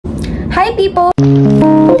Hi people!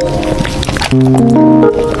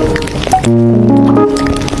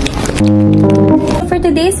 For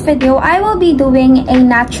today's video, I will be doing a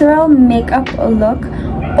natural makeup look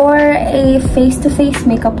or a face-to-face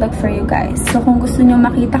makeup look for you guys. So kung gusto nyo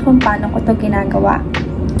makita kung paano ko to ginagawa,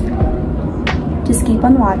 just keep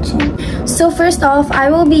on watching. So first off,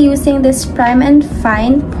 I will be using this Prime and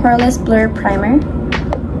Fine Poreless Blur Primer.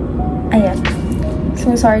 Ayan.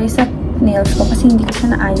 So sorry sa nails ko kasi hindi ko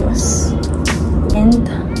siya naayos. And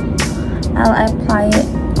I'll apply it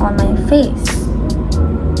on my face.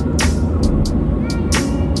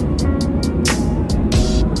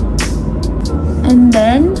 And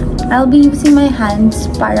then, I'll be using my hands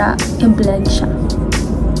para i-blend siya.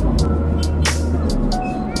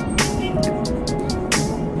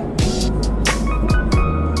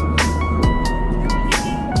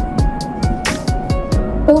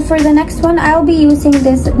 So for the next one, I'll be using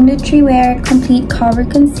this Nutriwear Complete Cover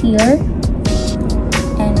Concealer.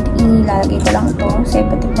 And ilalagay ko lang ito sa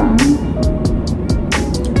iba't ibang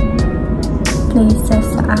places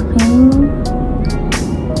sa aking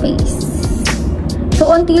face. So,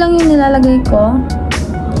 unti lang yung nilalagay ko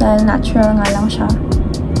dahil natural nga lang siya.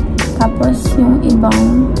 Tapos, yung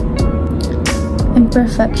ibang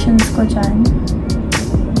imperfections ko dyan.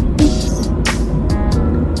 Oops.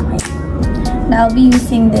 Okay. And I'll be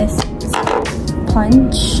using this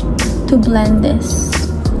sponge to blend this.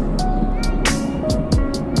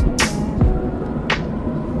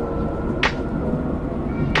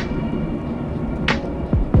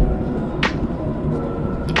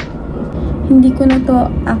 Hindi ko na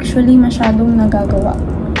to actually masyadong nagagawa.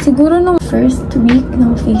 Siguro nung first week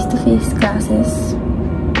ng face-to-face classes.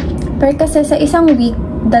 Pero kasi sa isang week,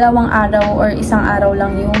 2 araw or 1 araw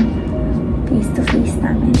lang yung face-to-face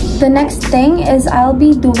namin. The next thing is I'll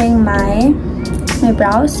be doing my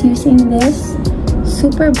brows using this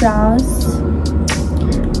Super Brows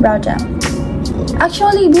Brow Gel.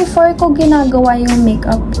 Actually, before ko ginagawa yung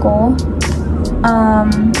makeup ko,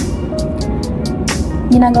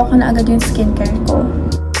 ginagawa ko na agad yung skincare ko.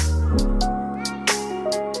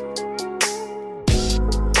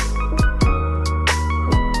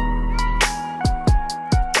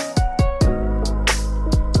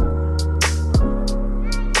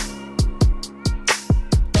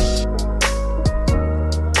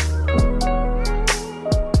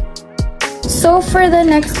 So for the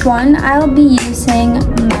next one, I'll be using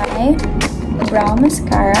my brow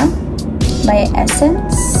mascara by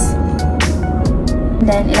Essence.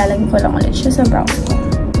 Then, ilalagay ko lang ulit siya sa brow ko.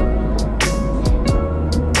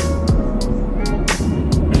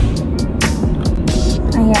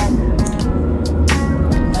 Ayan.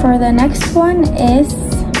 For the next one is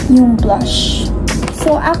yung blush.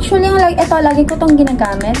 So, actually, ito, lagi ko tong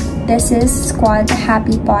ginagamit. This is Squad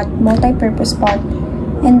Happy Pot Multi-Purpose Pot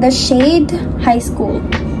in the shade High School.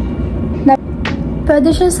 Pwede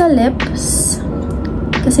siya sa lips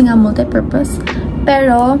kasi nga multi-purpose.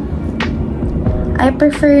 Pero, I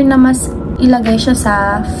prefer na mas ilagay siya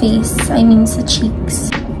sa face, I mean sa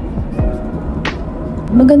cheeks.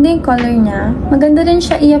 Maganda yung color niya. Maganda rin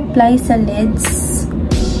siya i-apply sa lids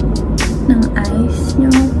ng eyes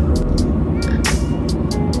nyo.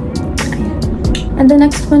 Ayan. And the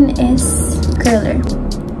next one is curler.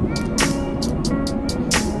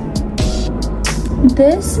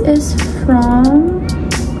 This is from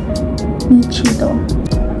Niekysha.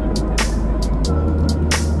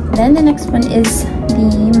 Then the next one is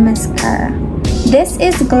the mascara. This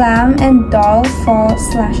is Glam and Doll False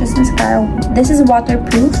Lashes Mascara. This is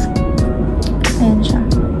waterproof. Ayan siya.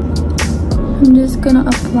 I'm just gonna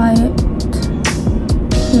apply it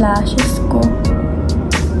lashes ko.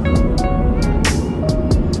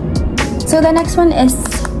 So the next one is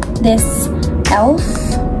this e.l.f.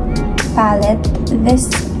 palette.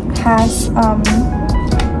 This has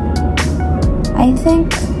I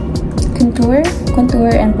think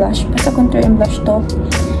contour and blush. Basta contour and blush to.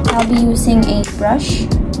 I'll be using a brush.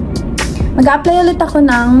 Mag-apply ulit ako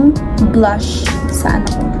ng blush sa ano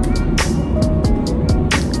ko.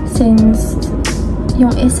 Since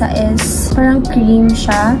yung isa is parang cream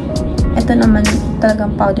siya, ito naman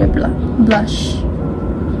talagang powder blush.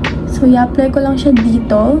 So, i-apply ko lang siya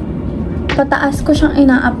dito. Pataas ko siyang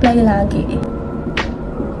ina-apply lagi.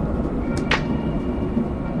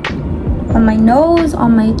 On my nose,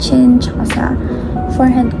 on my chin, tsaka sa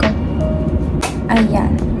forehead ko.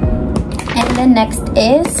 Ayan. And then next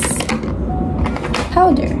is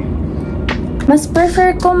powder. Mas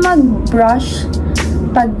prefer ko mag-brush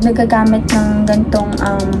pag nagagamit ng gantong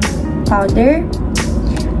powder.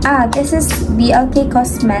 This is BLK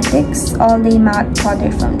Cosmetics All Day Matte Powder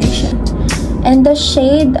Foundation. And the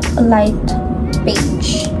shade Light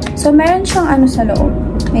Beige. So, meron siyang ano sa loob.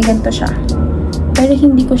 May ganito siya. Pero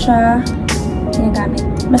hindi ko siya ginagamit.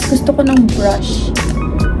 Mas gusto ko ng brush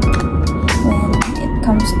when it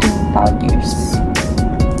comes to powders.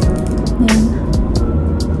 Yan.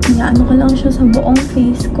 Ano ko lang siya sa buong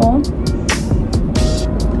face ko.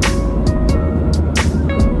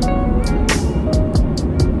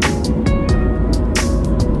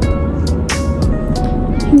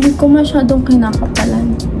 Hindi ko masyadong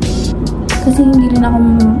kinakapalan. Kasi hindi rin ako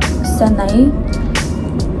sanay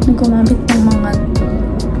na gumamit ng mga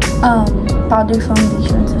powder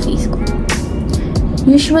foundation sa face ko.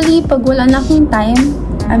 Usually, pag wala na akong time,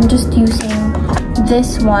 I'm just using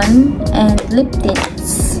this one and lip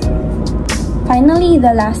tints. Finally,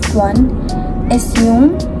 the last one is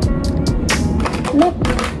yung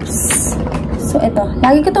lips. So, ito.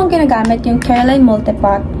 Lagi ko itong ginagamit, yung Caroline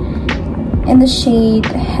Multipot in the shade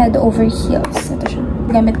Head Over Heels. Ito siya.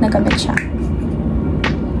 Gamit na gamit siya.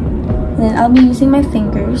 And then, I'll be using my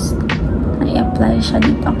fingers na i-apply siya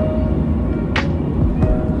dito.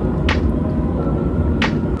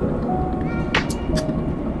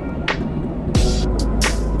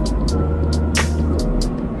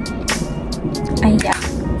 Ayan.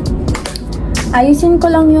 Ayusin ko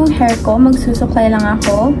lang yung hair ko. Magsusuklay lang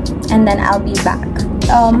ako. And then, I'll be back.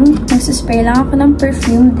 Magsuspray lang ako ng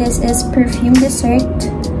perfume. This is Perfume Dessert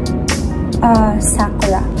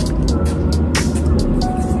Sakura.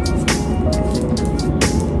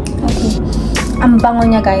 Okay. Ang bango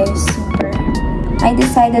niya, guys. Super. I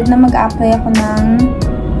decided na mag-apply ako ng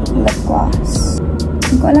lip gloss.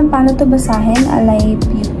 Hindi ko alam paano ito basahin. Alay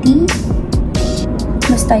Beauty.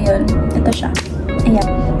 Basta yun. Ito siya. Ayan.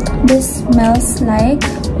 This smells like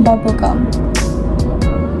bubblegum.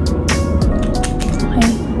 Okay.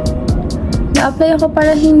 Na-apply ako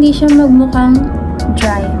para hindi siya magmukhang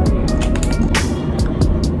dry.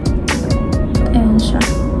 Ayan siya.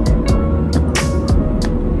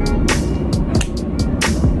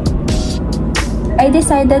 I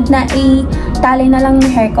decided na i-tali na lang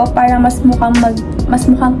yung hair ko para mas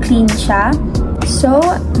mukhang clean siya. So,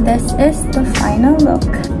 this is the final look.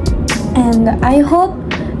 And I hope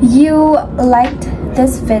you liked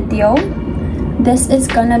this video. This is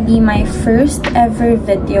gonna be my first ever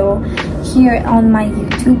video here on my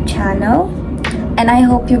YouTube channel. And I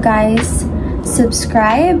hope you guys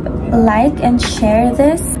subscribe, like, and share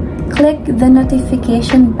this. Click the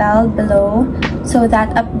notification bell below so that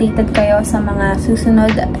updated kayo sa mga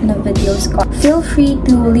susunod na videos ko. Feel free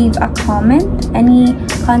to leave a comment, any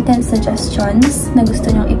content suggestions na gusto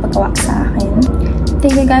nyong ipagawa sa akin.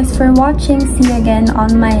 Thank you guys for watching. See you again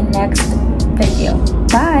on my next video.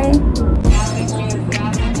 Bye!